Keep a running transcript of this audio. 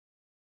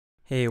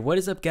Hey, what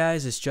is up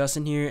guys, it's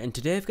Justin here, and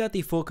today I've got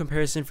the full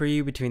comparison for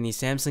you between the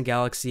Samsung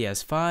Galaxy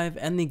S5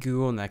 and the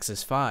Google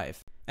Nexus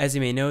 5. As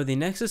you may know, the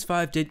Nexus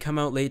 5 did come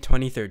out late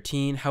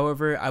 2013,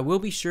 however, I will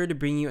be sure to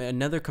bring you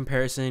another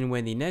comparison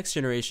when the next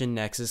generation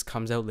Nexus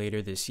comes out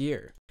later this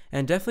year.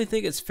 And definitely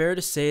think it's fair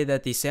to say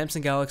that the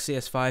Samsung Galaxy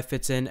S5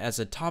 fits in as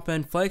a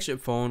top-end flagship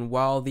phone,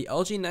 while the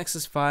LG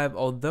Nexus 5,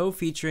 although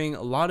featuring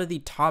a lot of the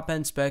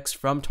top-end specs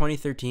from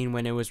 2013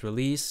 when it was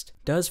released,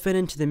 does fit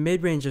into the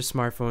mid-range of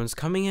smartphones,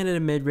 coming in at a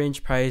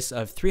mid-range price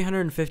of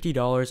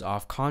 $350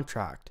 off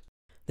contract.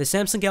 The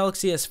Samsung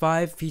Galaxy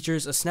S5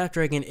 features a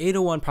Snapdragon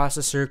 801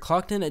 processor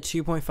clocked in at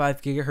 2.5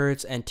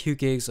 GHz and 2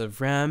 GB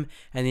of RAM,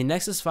 and the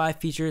Nexus 5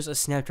 features a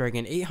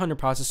Snapdragon 800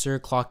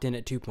 processor clocked in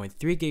at 2.3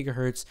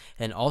 GHz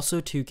and also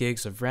 2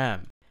 GB of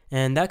RAM.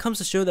 And that comes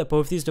to show that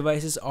both these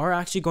devices are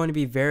actually going to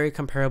be very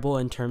comparable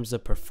in terms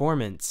of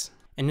performance.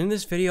 And in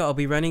this video, I'll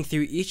be running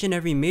through each and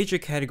every major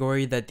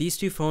category that these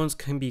two phones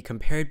can be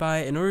compared by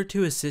in order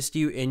to assist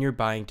you in your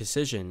buying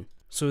decision.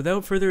 So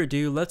without further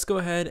ado, let's go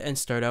ahead and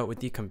start out with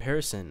the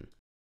comparison.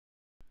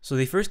 So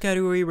the first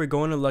category we're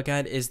going to look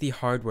at is the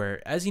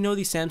hardware. As you know,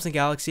 the Samsung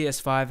Galaxy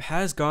S5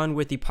 has gone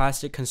with the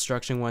plastic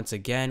construction once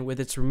again with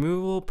its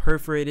removable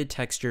perforated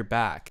texture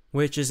back,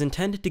 which is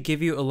intended to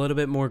give you a little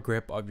bit more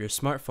grip of your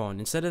smartphone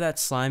instead of that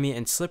slimy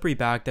and slippery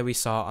back that we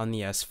saw on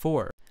the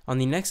S4. On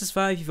the Nexus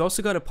 5, you've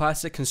also got a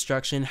plastic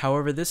construction,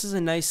 however this is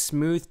a nice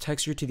smooth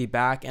texture to the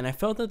back, and I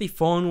felt that the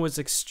phone was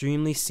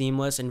extremely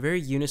seamless and very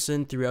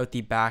unison throughout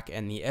the back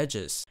and the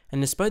edges. And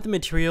despite the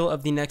material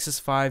of the Nexus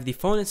 5, the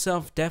phone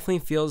itself definitely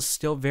feels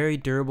still very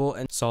durable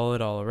and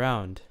solid all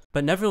around.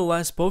 But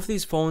nevertheless, both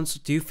these phones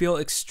do feel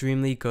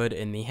extremely good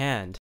in the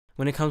hand.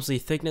 When it comes to the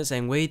thickness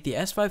and weight, the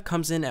S5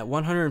 comes in at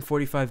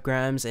 145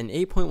 grams and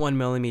 8.1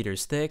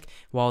 millimeters thick,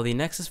 while the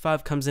Nexus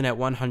 5 comes in at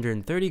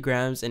 130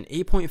 grams and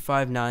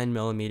 8.59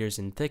 millimeters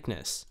in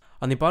thickness.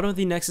 On the bottom of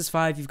the Nexus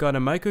 5, you've got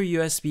a micro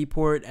USB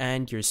port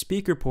and your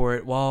speaker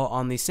port, while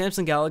on the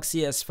Samsung Galaxy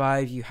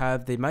S5, you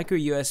have the micro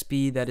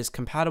USB that is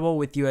compatible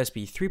with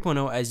USB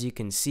 3.0 as you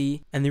can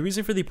see. And the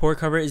reason for the port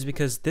cover is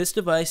because this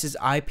device is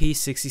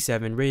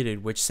IP67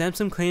 rated, which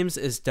Samsung claims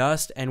is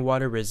dust and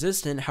water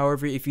resistant.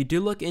 However, if you do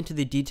look into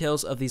the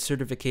details of the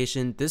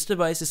certification, this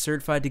device is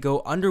certified to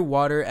go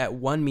underwater at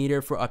 1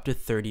 meter for up to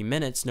 30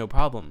 minutes, no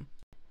problem.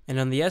 And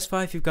on the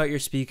S5, you've got your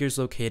speakers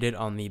located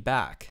on the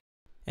back.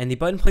 And the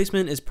button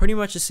placement is pretty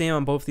much the same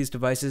on both these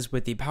devices,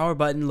 with the power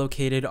button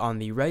located on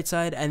the right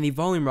side and the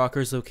volume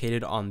rockers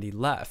located on the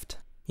left.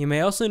 You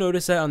may also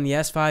notice that on the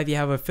S5 you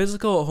have a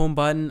physical home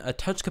button, a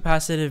touch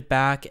capacitive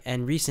back,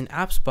 and recent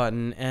apps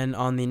button, and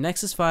on the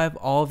Nexus 5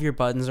 all of your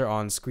buttons are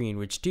on screen,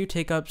 which do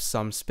take up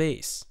some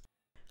space.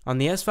 On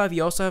the S5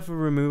 you also have a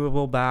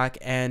removable back,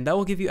 and that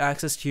will give you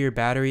access to your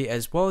battery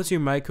as well as your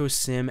micro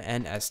SIM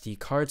and SD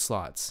card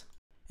slots.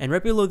 And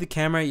right below the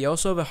camera, you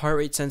also have a heart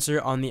rate sensor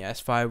on the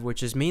S5,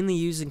 which is mainly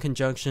used in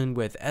conjunction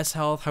with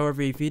S-Health.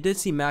 However, if you did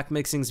see Mac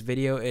Mixing's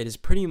video, it is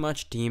pretty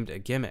much deemed a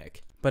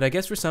gimmick. But I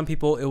guess for some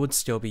people, it would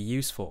still be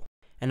useful.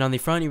 And on the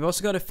front, you've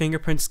also got a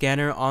fingerprint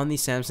scanner on the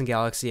Samsung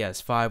Galaxy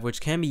S5, which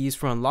can be used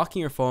for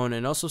unlocking your phone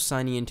and also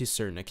signing into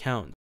certain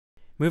accounts.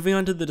 Moving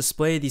on to the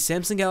display, the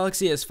Samsung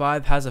Galaxy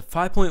S5 has a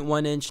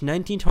 5.1-inch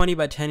 1920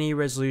 by 1080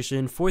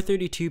 resolution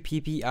 432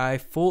 ppi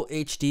Full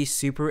HD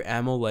Super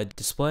AMOLED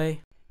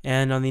display.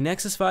 And on the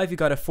Nexus 5, you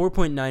got a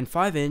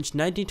 4.95-inch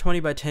 1920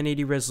 by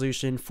 1080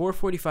 resolution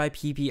 445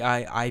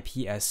 ppi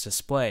IPS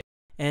display.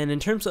 And in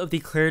terms of the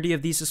clarity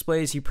of these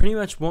displays, you pretty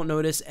much won't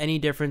notice any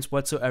difference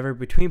whatsoever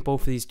between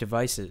both of these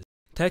devices.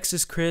 Text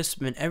is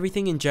crisp and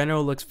everything in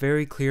general looks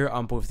very clear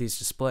on both these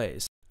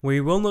displays. Where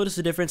you will notice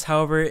a difference,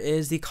 however,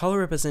 is the color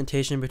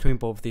representation between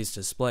both of these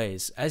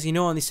displays. As you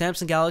know, on the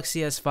Samsung Galaxy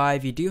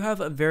S5, you do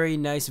have a very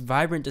nice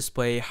vibrant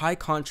display, high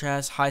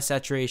contrast, high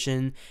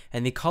saturation,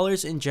 and the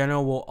colors in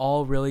general will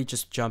all really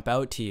just jump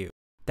out to you.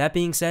 That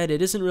being said,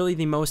 it isn't really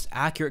the most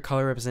accurate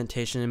color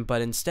representation,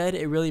 but instead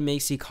it really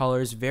makes the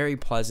colors very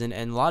pleasant,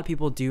 and a lot of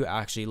people do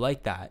actually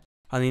like that.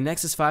 On the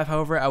Nexus 5,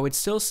 however, I would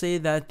still say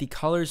that the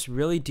colors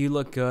really do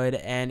look good,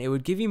 and it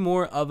would give you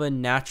more of a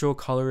natural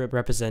color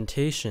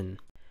representation.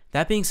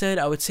 That being said,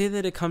 I would say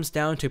that it comes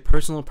down to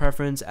personal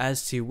preference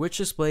as to which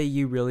display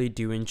you really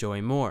do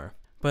enjoy more.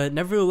 But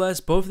nevertheless,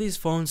 both of these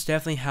phones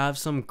definitely have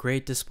some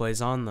great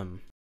displays on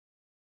them.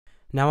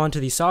 Now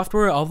onto the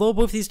software. Although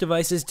both these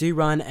devices do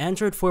run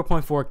Android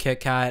 4.4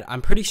 KitKat,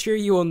 I'm pretty sure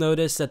you will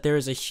notice that there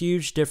is a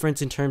huge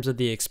difference in terms of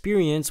the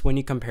experience when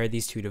you compare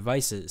these two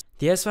devices.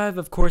 The S5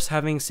 of course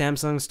having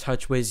Samsung's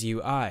TouchWiz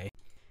UI.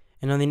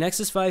 And on the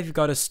Nexus 5, you've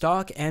got a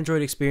stock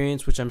Android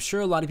experience, which I'm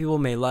sure a lot of people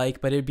may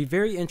like, but it'd be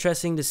very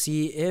interesting to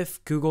see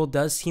if Google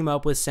does team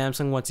up with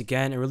Samsung once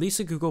again and release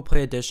a Google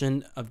Play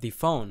edition of the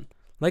phone,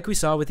 like we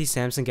saw with the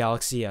Samsung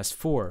Galaxy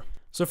S4.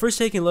 So first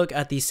taking a look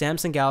at the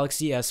Samsung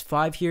Galaxy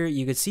S5 here,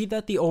 you can see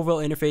that the overall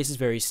interface is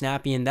very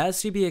snappy, and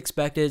that's to be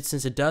expected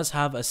since it does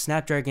have a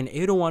Snapdragon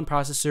 801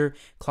 processor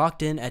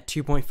clocked in at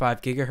 2.5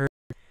 GHz.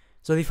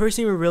 So the first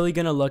thing we're really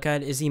going to look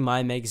at is the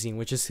My Magazine,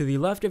 which is to the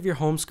left of your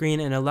home screen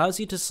and allows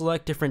you to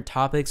select different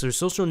topics or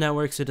social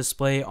networks to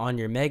display on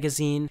your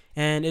magazine.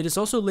 And it is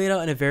also laid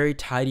out in a very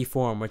tidy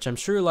form, which I'm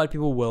sure a lot of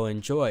people will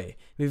enjoy.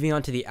 Moving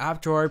on to the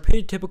app drawer,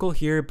 pretty typical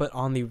here, but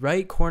on the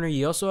right corner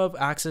you also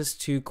have access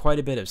to quite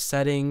a bit of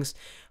settings,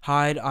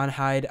 hide,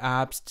 unhide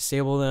apps,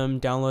 disable them,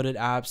 downloaded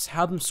apps,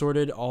 have them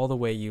sorted all the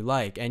way you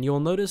like. And you'll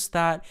notice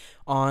that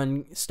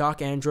on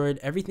stock Android,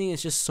 everything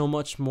is just so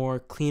much more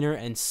cleaner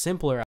and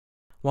simpler.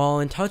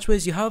 While in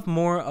TouchWiz, you have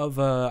more of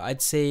a,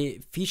 I'd say,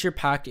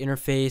 feature-packed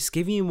interface,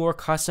 giving you more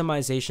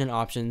customization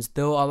options,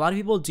 though a lot of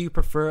people do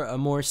prefer a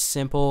more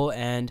simple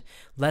and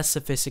less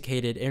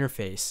sophisticated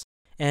interface.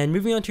 And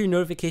moving on to your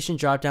notification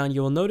dropdown,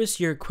 you will notice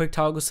your quick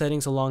toggle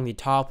settings along the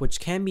top, which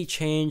can be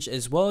changed,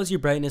 as well as your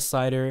brightness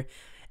slider.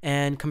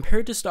 And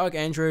compared to stock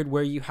Android,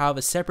 where you have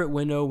a separate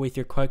window with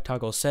your quick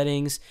toggle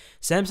settings,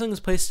 Samsung has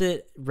placed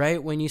it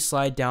right when you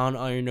slide down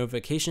on your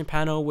notification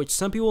panel, which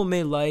some people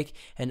may like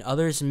and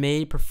others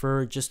may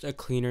prefer just a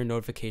cleaner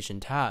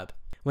notification tab.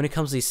 When it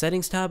comes to the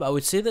settings tab, I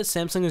would say that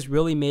Samsung has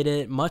really made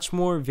it much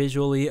more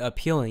visually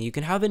appealing. You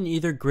can have it in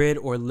either grid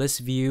or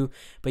list view,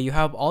 but you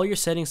have all your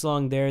settings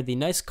along there, the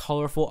nice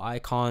colorful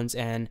icons,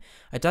 and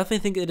I definitely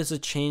think it is a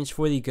change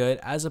for the good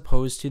as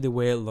opposed to the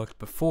way it looked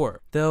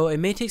before. Though it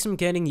may take some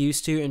getting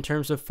used to in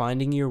terms of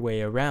finding your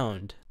way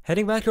around.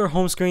 Heading back to our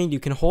home screen, you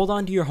can hold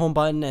on to your home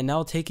button and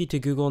that'll take you to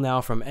Google Now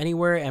from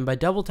anywhere, and by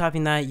double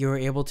tapping that, you're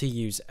able to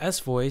use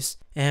S-Voice,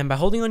 and by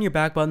holding on your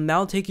back button,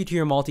 that'll take you to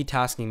your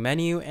multitasking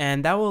menu,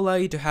 and that will allow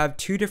you to have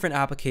two different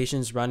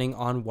applications running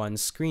on one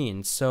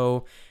screen.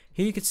 So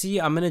here you can see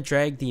I'm going to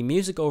drag the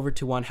music over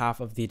to one half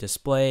of the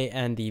display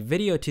and the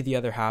video to the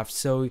other half,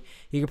 so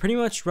you can pretty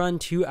much run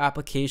two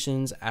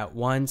applications at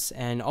once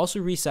and also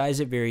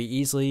resize it very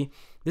easily.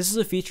 This is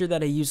a feature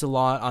that I use a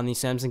lot on the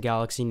Samsung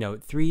Galaxy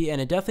Note 3, and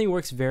it definitely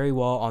works very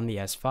well on the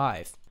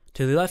S5.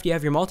 To the left, you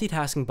have your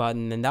multitasking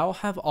button, and that will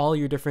have all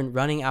your different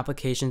running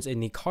applications in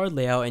the card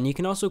layout, and you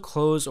can also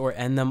close or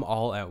end them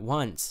all at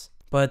once.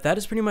 But that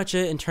is pretty much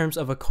it in terms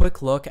of a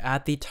quick look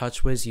at the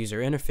TouchWiz user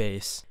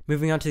interface.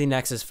 Moving on to the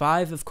Nexus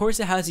 5, of course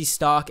it has the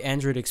stock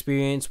Android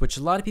experience, which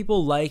a lot of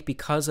people like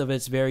because of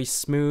its very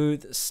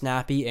smooth,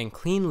 snappy, and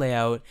clean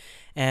layout.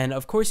 And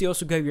of course you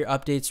also get your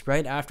updates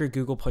right after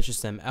Google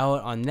pushes them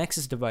out on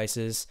Nexus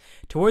devices.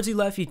 Towards the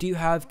left you do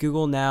have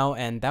Google Now,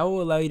 and that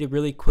will allow you to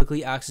really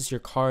quickly access your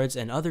cards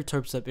and other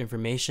types of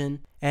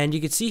information. And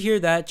you can see here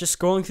that just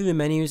scrolling through the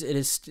menus, it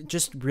is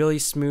just really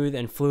smooth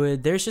and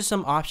fluid. There's just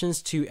some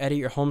options to edit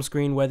your home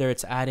screen, whether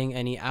it's adding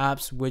any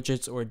apps,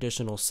 widgets, or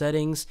additional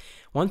settings.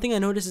 One thing I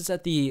noticed is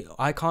that the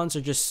icons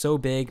are just so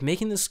big,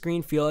 making the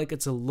screen feel like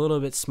it's a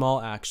little bit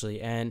small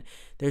actually. And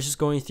there's just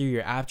going through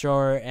your app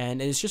drawer, and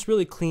it's just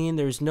really clean.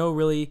 There's no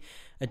really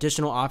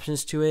additional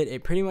options to it.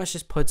 It pretty much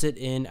just puts it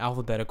in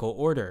alphabetical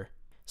order.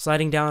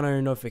 Sliding down on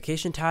your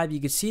notification tab, you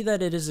can see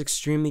that it is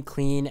extremely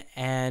clean,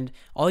 and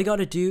all you got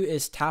to do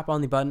is tap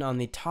on the button on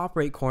the top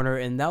right corner,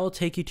 and that will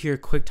take you to your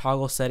quick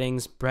toggle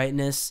settings,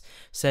 brightness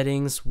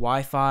settings,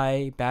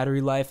 Wi-Fi,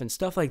 battery life, and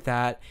stuff like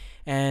that.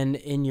 And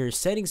in your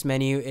settings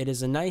menu, it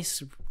is a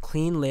nice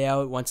clean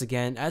layout once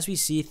again, as we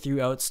see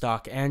throughout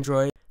stock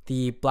Android.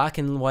 The black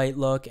and white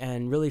look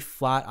and really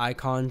flat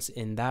icons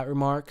in that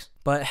remark.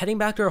 But heading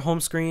back to our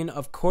home screen,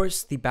 of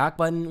course the back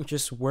button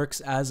just works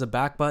as a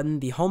back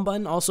button. The home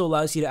button also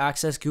allows you to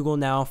access Google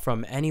Now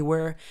from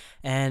anywhere,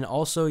 and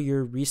also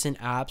your recent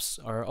apps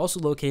are also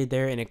located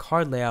there in a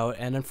card layout,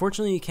 and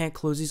unfortunately you can't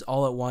close these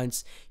all at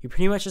once. You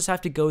pretty much just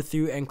have to go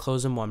through and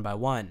close them one by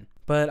one.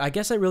 But I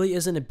guess that really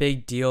isn't a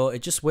big deal.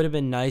 It just would have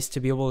been nice to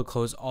be able to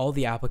close all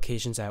the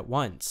applications at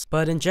once.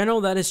 But in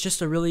general, that is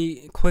just a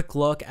really quick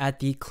look at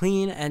the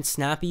clean and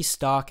snappy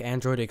stock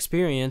Android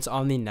experience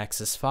on the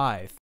Nexus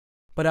 5.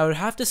 But I would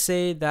have to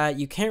say that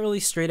you can't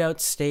really straight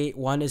out state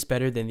one is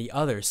better than the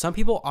other. Some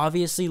people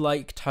obviously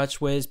like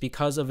TouchWiz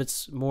because of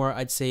its more,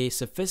 I'd say,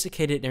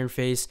 sophisticated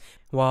interface,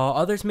 while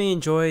others may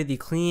enjoy the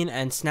clean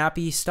and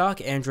snappy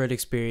stock Android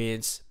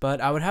experience.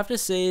 But I would have to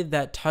say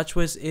that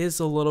TouchWiz is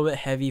a little bit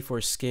heavy for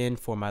skin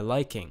for my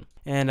liking.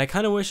 And I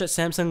kind of wish that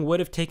Samsung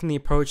would have taken the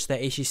approach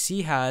that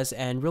HTC has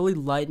and really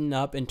lightened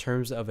up in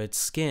terms of its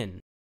skin.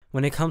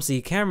 When it comes to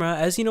the camera,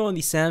 as you know on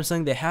the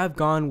Samsung, they have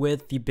gone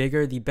with the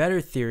bigger the better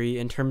theory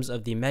in terms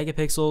of the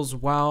megapixels,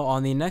 while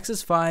on the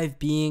Nexus 5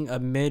 being a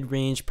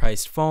mid-range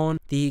priced phone,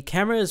 the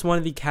camera is one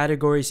of the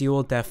categories you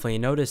will definitely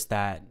notice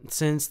that.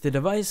 Since the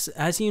device,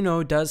 as you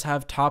know, does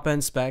have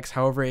top-end specs,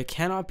 however it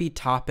cannot be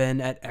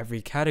top-end at every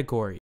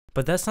category.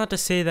 But that's not to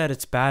say that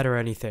it's bad or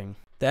anything.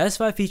 The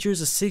S5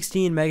 features a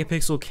 16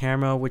 megapixel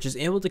camera, which is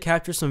able to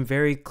capture some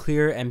very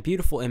clear and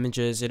beautiful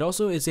images. It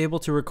also is able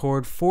to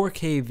record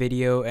 4K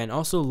video and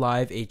also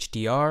live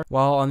HDR,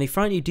 while on the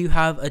front you do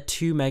have a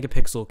 2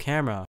 megapixel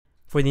camera.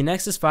 For the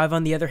Nexus 5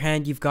 on the other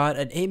hand, you've got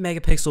an 8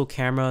 megapixel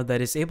camera that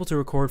is able to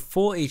record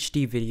full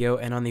HD video,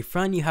 and on the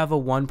front you have a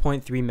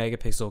 1.3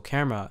 megapixel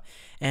camera.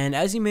 And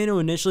as you may know,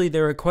 initially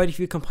there were quite a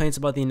few complaints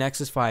about the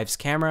Nexus 5's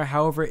camera.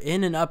 However,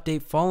 in an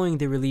update following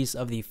the release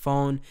of the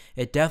phone,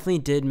 it definitely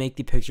did make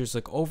the pictures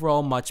look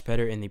overall much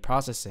better in the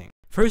processing.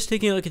 First,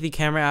 taking a look at the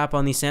camera app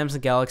on the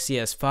Samsung Galaxy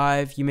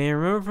S5, you may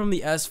remember from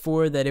the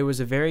S4 that it was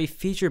a very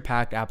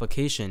feature-packed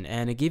application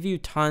and it gave you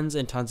tons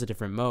and tons of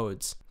different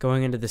modes.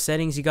 Going into the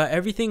settings, you got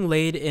everything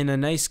laid in a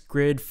nice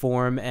grid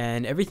form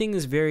and everything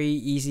is very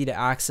easy to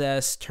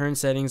access. Turn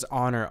settings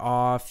on or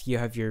off, you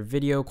have your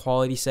video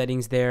quality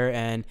settings there,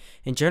 and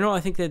in general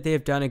I think that they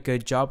have done a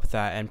good job with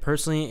that, and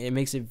personally it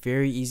makes it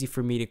very easy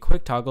for me to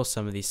quick toggle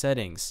some of these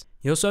settings.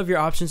 You also have your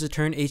options to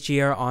turn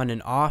HDR on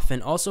and off,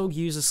 and also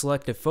use a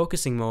selective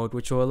focusing mode,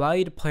 which will allow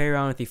you to play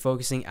around with the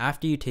focusing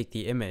after you take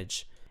the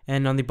image.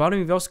 And on the bottom,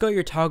 you've also got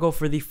your toggle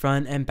for the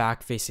front and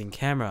back facing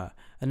camera.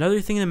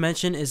 Another thing to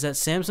mention is that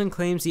Samsung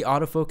claims the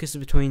autofocus is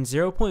between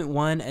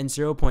 0.1 and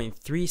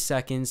 0.3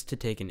 seconds to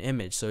take an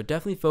image, so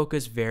definitely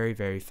focus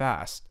very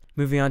fast.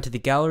 Moving on to the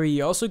gallery,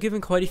 you're also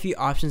given quite a few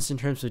options in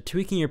terms of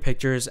tweaking your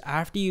pictures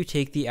after you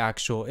take the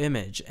actual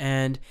image,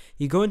 and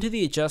you go into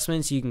the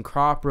adjustments, you can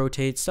crop,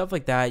 rotate, stuff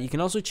like that. You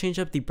can also change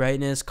up the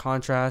brightness,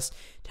 contrast,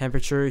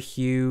 temperature,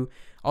 hue,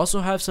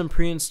 also have some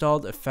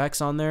pre-installed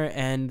effects on there,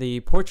 and the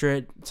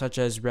portrait such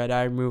as red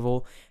eye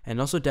removal, and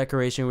also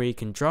decoration where you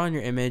can draw on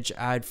your image,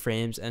 add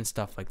frames and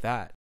stuff like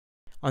that.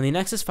 On the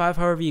Nexus 5,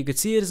 however, you could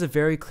see it is a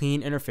very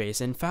clean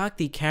interface. In fact,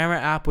 the camera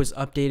app was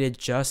updated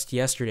just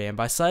yesterday, and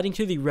by sliding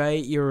to the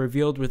right, you're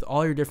revealed with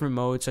all your different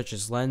modes such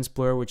as lens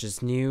blur, which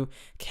is new,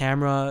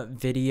 camera,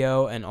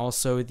 video, and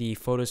also the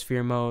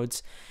photosphere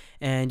modes.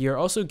 And you're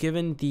also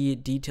given the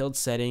detailed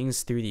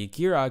settings through the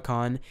gear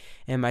icon,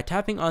 and by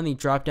tapping on the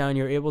drop down,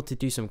 you're able to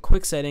do some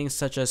quick settings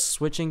such as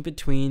switching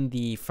between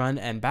the front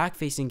and back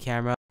facing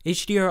camera,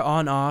 HDR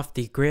on off,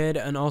 the grid,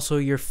 and also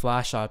your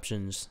flash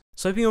options.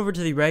 Swiping over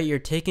to the right, you're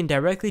taken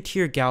directly to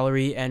your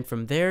gallery, and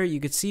from there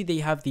you could see they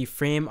have the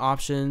frame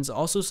options,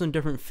 also some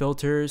different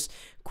filters,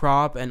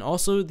 crop, and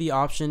also the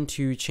option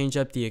to change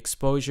up the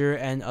exposure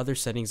and other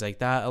settings like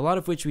that, a lot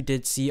of which we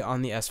did see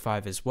on the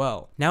S5 as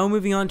well. Now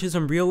moving on to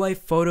some real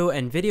life photo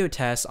and video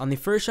tests. On the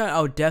first shot,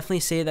 I would definitely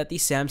say that the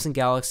Samsung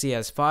Galaxy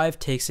S5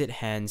 takes it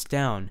hands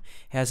down.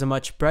 It has a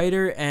much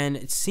brighter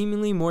and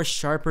seemingly more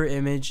sharper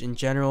image in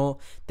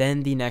general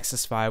than the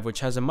Nexus 5,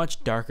 which has a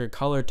much darker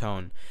color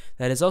tone.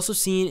 That is also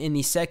seen in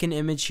the second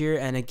image here,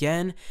 and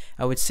again,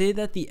 I would say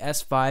that the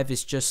S5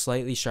 is just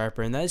slightly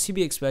sharper, and that is to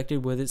be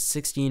expected with its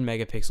 16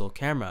 megapixel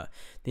camera.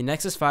 The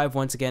Nexus 5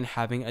 once again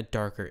having a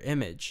darker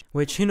image,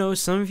 which who knows,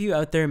 some of you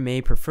out there may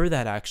prefer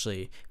that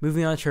actually.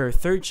 Moving on to our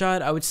third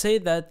shot, I would say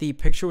that the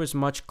picture was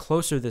much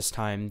closer this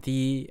time.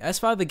 The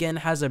S5 again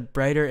has a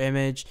brighter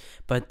image,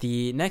 but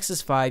the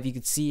Nexus 5 you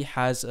can see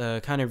has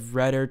a kind of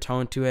redder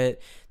tone to it.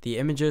 The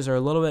images are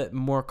a little bit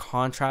more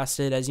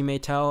contrasted, as you may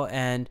tell,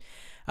 and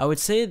I would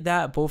say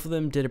that both of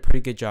them did a pretty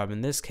good job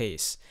in this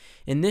case.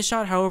 In this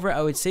shot, however,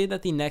 I would say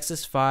that the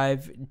Nexus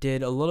 5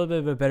 did a little bit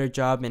of a better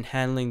job in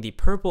handling the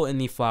purple in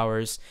the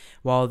flowers,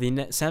 while the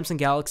Samsung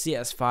Galaxy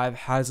S5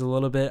 has a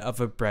little bit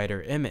of a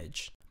brighter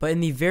image. But in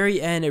the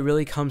very end, it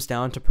really comes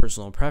down to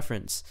personal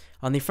preference.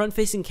 On the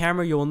front-facing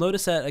camera, you will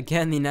notice that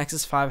again the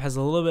Nexus 5 has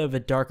a little bit of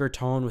a darker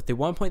tone with the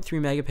 1.3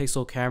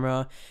 megapixel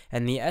camera,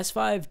 and the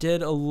S5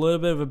 did a little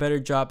bit of a better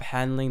job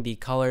handling the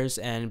colors,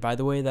 and by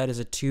the way, that is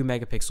a 2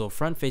 megapixel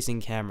front-facing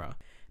camera.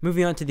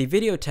 Moving on to the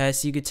video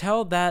test, you could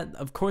tell that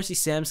of course the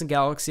Samsung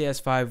Galaxy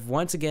S5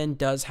 once again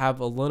does have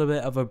a little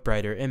bit of a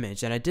brighter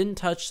image, and I didn't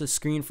touch the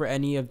screen for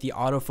any of the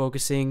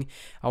autofocusing.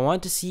 I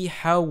want to see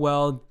how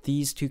well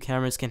these two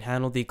cameras can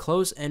handle the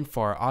close and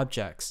far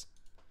objects.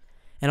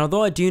 And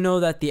although I do know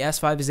that the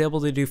S5 is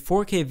able to do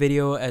 4K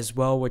video as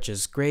well, which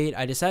is great,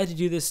 I decided to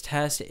do this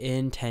test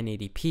in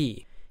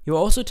 1080p. You'll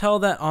also tell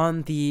that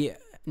on the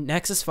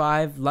Nexus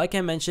 5, like I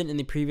mentioned in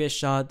the previous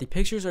shot, the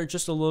pictures are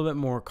just a little bit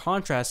more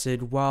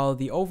contrasted, while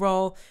the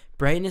overall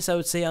brightness I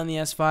would say on the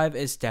S5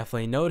 is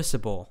definitely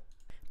noticeable.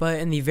 But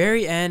in the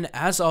very end,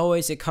 as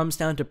always, it comes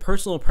down to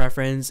personal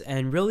preference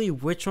and really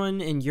which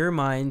one in your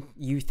mind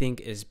you think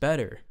is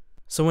better.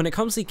 So when it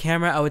comes to the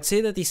camera, I would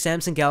say that the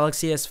Samsung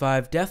Galaxy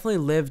S5 definitely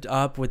lived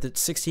up with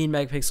its 16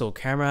 megapixel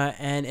camera,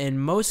 and in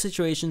most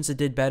situations it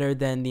did better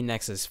than the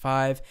Nexus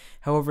 5.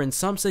 However, in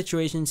some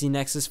situations the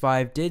Nexus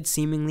 5 did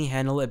seemingly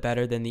handle it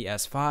better than the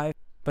S5.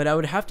 But I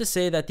would have to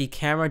say that the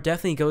camera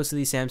definitely goes to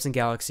the Samsung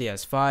Galaxy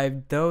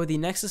S5, though the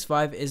Nexus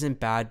 5 isn't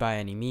bad by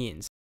any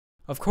means.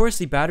 Of course,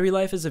 the battery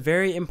life is a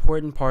very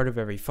important part of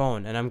every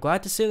phone, and I'm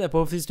glad to say that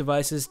both these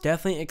devices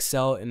definitely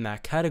excel in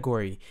that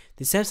category.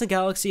 The Samsung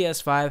Galaxy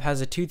S5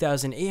 has a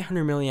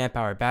 2800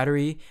 mAh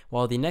battery,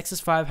 while the Nexus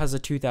 5 has a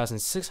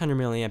 2600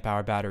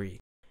 mAh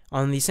battery.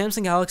 On the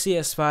Samsung Galaxy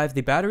S5,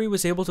 the battery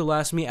was able to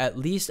last me at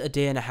least a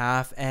day and a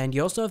half, and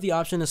you also have the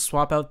option to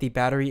swap out the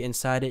battery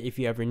inside it if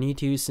you ever need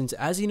to, since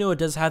as you know it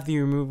does have the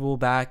removable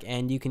back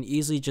and you can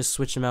easily just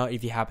switch them out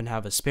if you happen to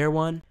have a spare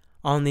one.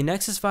 On the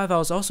Nexus 5, I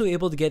was also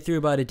able to get through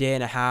about a day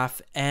and a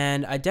half,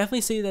 and I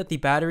definitely say that the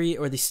battery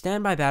or the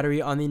standby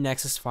battery on the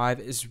Nexus 5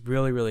 is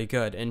really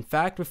good. In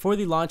fact, before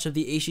the launch of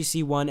the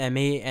HTC One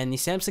M8 and the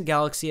Samsung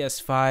Galaxy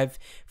S5,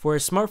 for a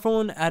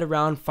smartphone at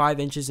around 5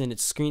 inches in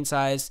its screen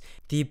size,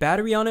 the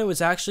battery on it was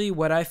actually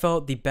what I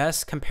felt the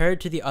best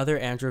compared to the other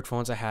Android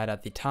phones I had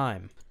at the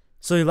time.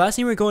 So the last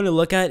thing we're going to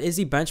look at is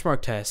the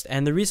benchmark test,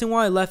 and the reason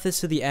why I left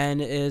this to the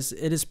end is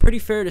it is pretty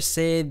fair to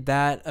say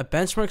that a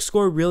benchmark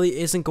score really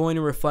isn't going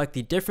to reflect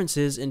the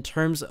differences in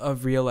terms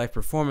of real life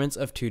performance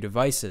of two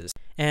devices.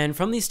 And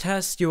from these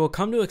tests, you will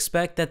come to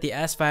expect that the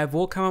S5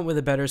 will come out with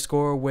a better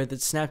score with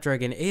its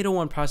Snapdragon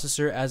 801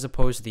 processor as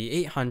opposed to the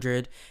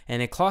 800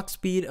 and a clock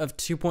speed of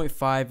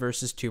 2.5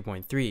 versus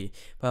 2.3.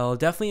 But I'll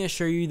definitely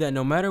assure you that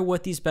no matter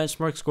what these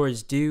benchmark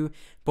scores do,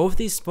 both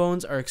these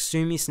phones are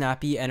extremely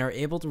snappy and are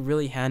able to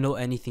really handle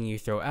anything you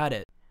throw at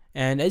it.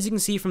 And as you can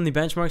see from the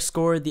benchmark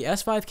score, the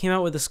S5 came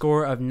out with a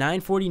score of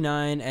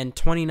 949 and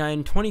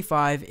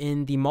 2925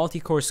 in the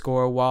multi-core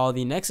score, while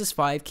the Nexus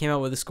 5 came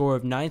out with a score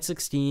of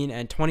 916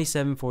 and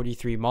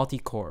 2743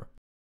 multi-core.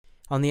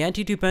 On the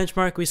Antutu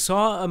benchmark, we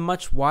saw a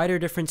much wider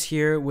difference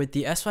here, with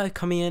the S5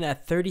 coming in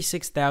at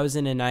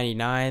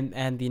 36,099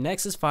 and the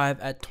Nexus 5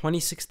 at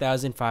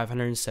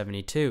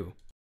 26,572.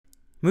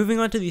 Moving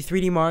on to the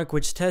 3D Mark,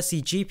 which tests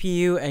the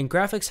GPU and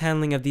graphics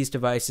handling of these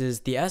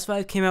devices, the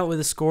S5 came out with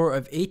a score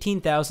of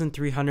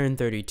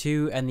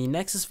 18,332 and the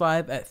Nexus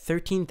 5 at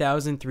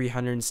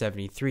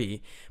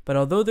 13,373. But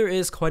although there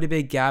is quite a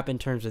big gap in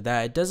terms of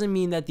that, it doesn't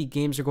mean that the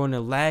games are going to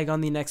lag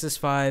on the Nexus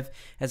 5,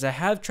 as I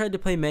have tried to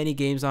play many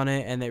games on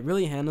it and it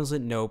really handles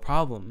it no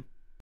problem.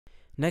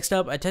 Next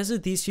up, I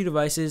tested these two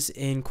devices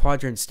in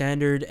Quadrant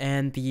Standard,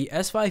 and the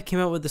S5 came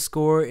out with a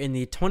score in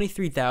the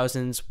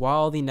 23,000s,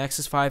 while the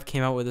Nexus 5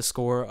 came out with a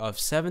score of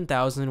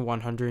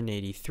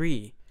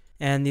 7,183.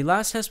 And the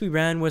last test we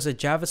ran was a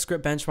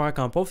JavaScript benchmark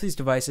on both these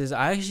devices.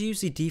 I actually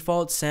used the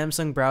default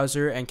Samsung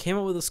browser and came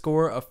out with a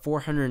score of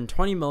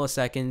 420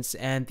 milliseconds,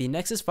 and the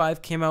Nexus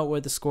 5 came out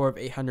with a score of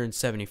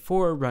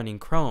 874 running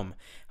Chrome.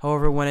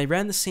 However, when I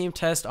ran the same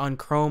test on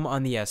Chrome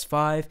on the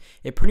S5,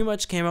 it pretty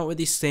much came out with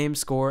the same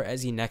score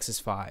as the Nexus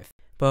 5.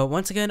 But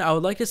once again, I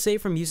would like to say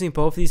from using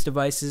both these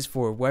devices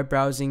for web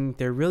browsing,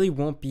 there really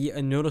won't be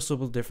a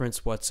noticeable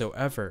difference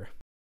whatsoever.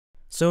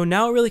 So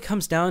now it really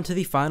comes down to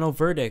the final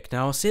verdict.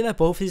 Now I'll say that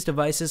both these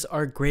devices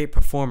are great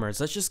performers.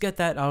 Let's just get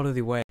that out of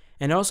the way.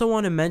 And I also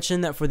want to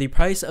mention that for the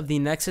price of the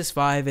Nexus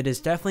 5, it is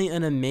definitely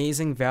an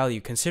amazing value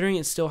considering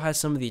it still has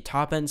some of the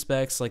top end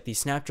specs like the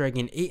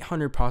Snapdragon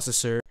 800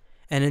 processor.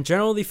 And in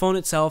general, the phone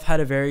itself had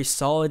a very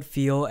solid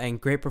feel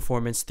and great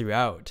performance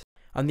throughout.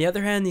 On the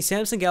other hand, the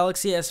Samsung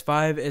Galaxy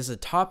S5 is a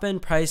top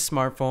end price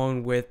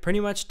smartphone with pretty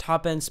much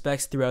top end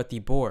specs throughout the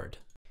board.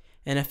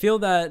 And I feel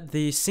that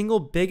the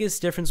single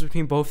biggest difference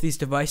between both these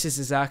devices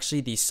is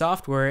actually the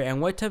software and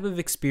what type of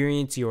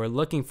experience you are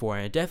looking for,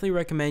 and I definitely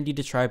recommend you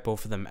to try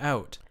both of them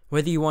out.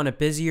 Whether you want a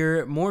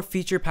busier, more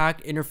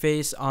feature-packed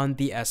interface on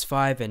the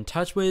S5 and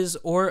TouchWiz,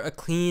 or a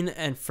clean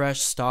and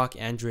fresh stock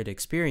Android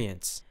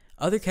experience.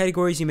 Other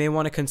categories you may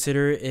want to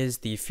consider is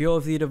the feel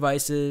of the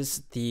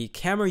devices, the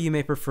camera you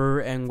may prefer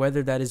and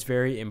whether that is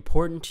very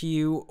important to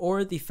you,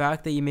 or the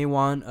fact that you may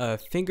want a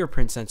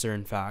fingerprint sensor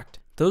in fact.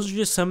 Those are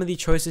just some of the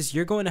choices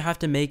you're going to have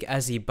to make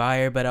as a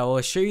buyer, but I will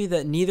assure you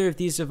that neither of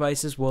these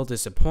devices will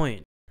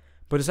disappoint.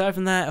 But aside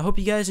from that, I hope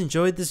you guys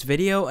enjoyed this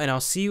video and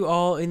I'll see you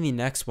all in the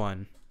next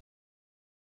one.